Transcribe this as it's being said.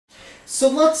So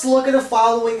let's look at the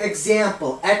following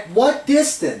example. At what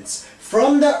distance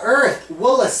from the Earth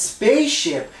will a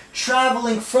spaceship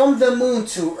traveling from the Moon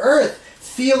to Earth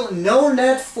feel no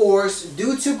net force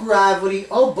due to gravity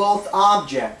of both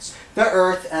objects, the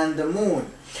Earth and the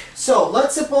Moon? So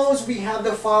let's suppose we have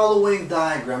the following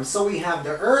diagram. So we have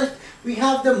the Earth, we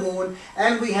have the Moon,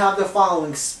 and we have the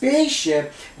following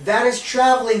spaceship that is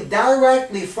traveling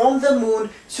directly from the Moon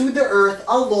to the Earth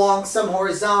along some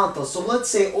horizontal. So let's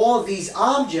say all these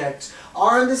objects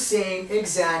are on the same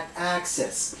exact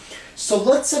axis. So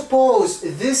let's suppose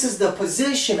this is the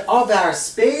position of our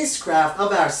spacecraft,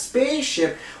 of our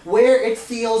spaceship, where it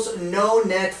feels no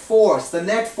net force. The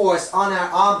net force on our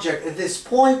object at this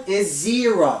point is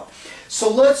 0.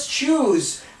 So let's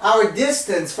choose our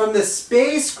distance from the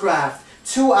spacecraft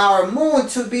to our Moon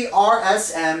to be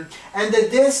RSM, and the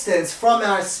distance from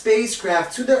our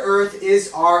spacecraft to the Earth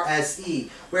is RSE,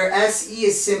 where SE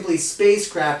is simply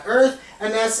spacecraft Earth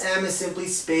and SM is simply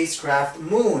spacecraft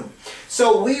Moon.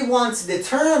 So we want to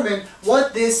determine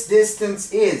what this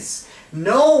distance is,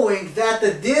 knowing that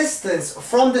the distance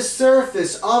from the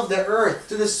surface of the Earth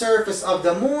to the surface of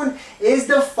the Moon is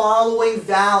the following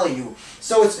value.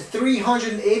 So it's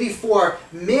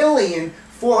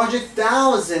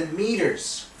 384,400,000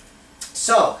 meters.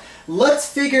 So let's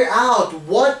figure out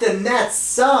what the net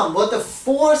sum, what the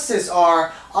forces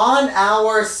are on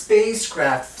our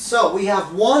spacecraft. So we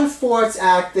have one force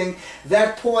acting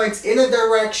that points in the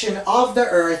direction of the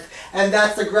Earth, and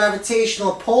that's the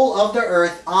gravitational pull of the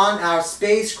Earth on our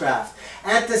spacecraft.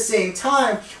 At the same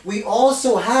time, we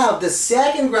also have the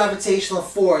second gravitational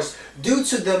force due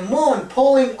to the Moon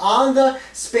pulling on the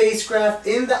spacecraft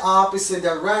in the opposite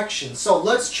direction. So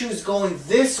let's choose going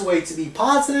this way to be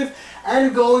positive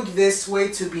and going this way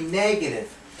to be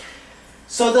negative.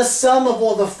 So the sum of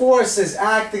all the forces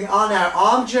acting on our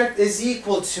object is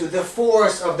equal to the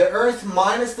force of the Earth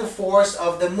minus the force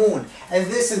of the Moon. And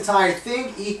this entire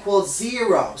thing equals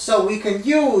 0. So we can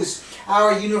use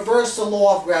our universal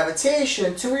law of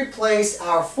gravitation to replace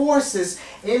our forces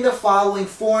in the following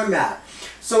format.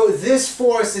 So this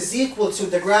force is equal to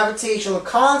the gravitational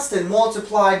constant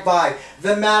multiplied by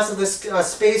the mass of the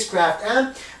spacecraft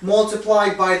m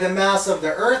multiplied by the mass of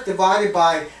the Earth divided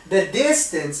by the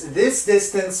distance, this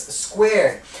distance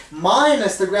squared,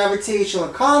 minus the gravitational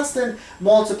constant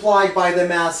multiplied by the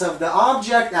mass of the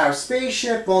object, our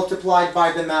spaceship, multiplied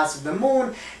by the mass of the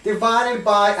Moon, divided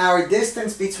by our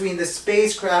distance between the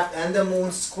spacecraft and the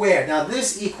Moon squared. Now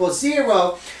this equals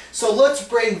 0. So let's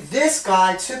bring this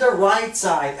guy to the right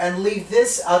side and leave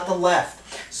this at the left.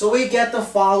 So we get the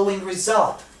following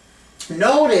result.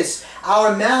 Notice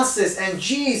our masses and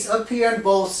g's appear on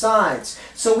both sides.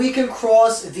 So we can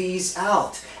cross these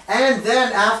out. And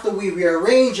then after we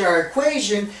rearrange our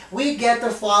equation, we get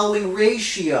the following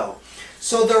ratio.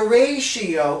 So the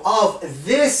ratio of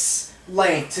this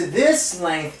length to this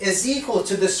length is equal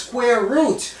to the square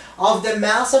root of the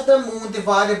mass of the Moon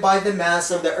divided by the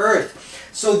mass of the Earth.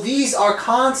 So these are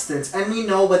constants, and we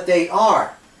know what they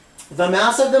are. The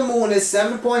mass of the Moon is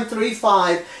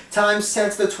 7.35 times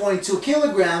 10 to the 22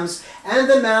 kilograms, and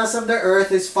the mass of the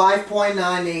Earth is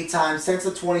 5.98 times 10 to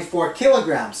the 24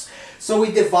 kilograms. So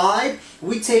we divide,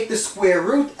 we take the square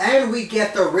root, and we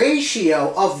get the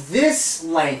ratio of this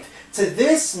length to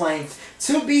this length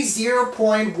to be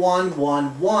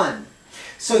 0.111.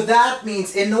 So that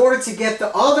means in order to get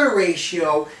the other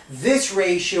ratio, this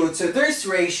ratio to this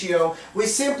ratio, we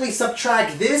simply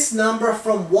subtract this number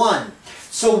from 1.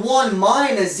 So 1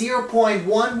 minus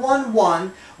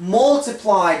 0.111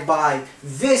 multiplied by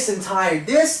this entire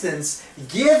distance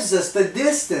gives us the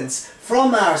distance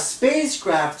from our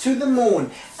spacecraft to the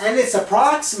Moon. And it's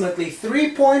approximately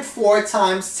 3.4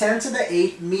 times 10 to the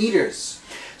 8 meters.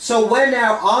 So when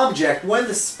our object, when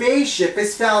the spaceship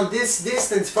is found this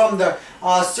distance from the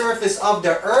surface of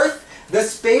the Earth, the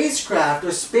spacecraft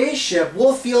or spaceship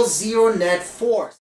will feel 0 net force.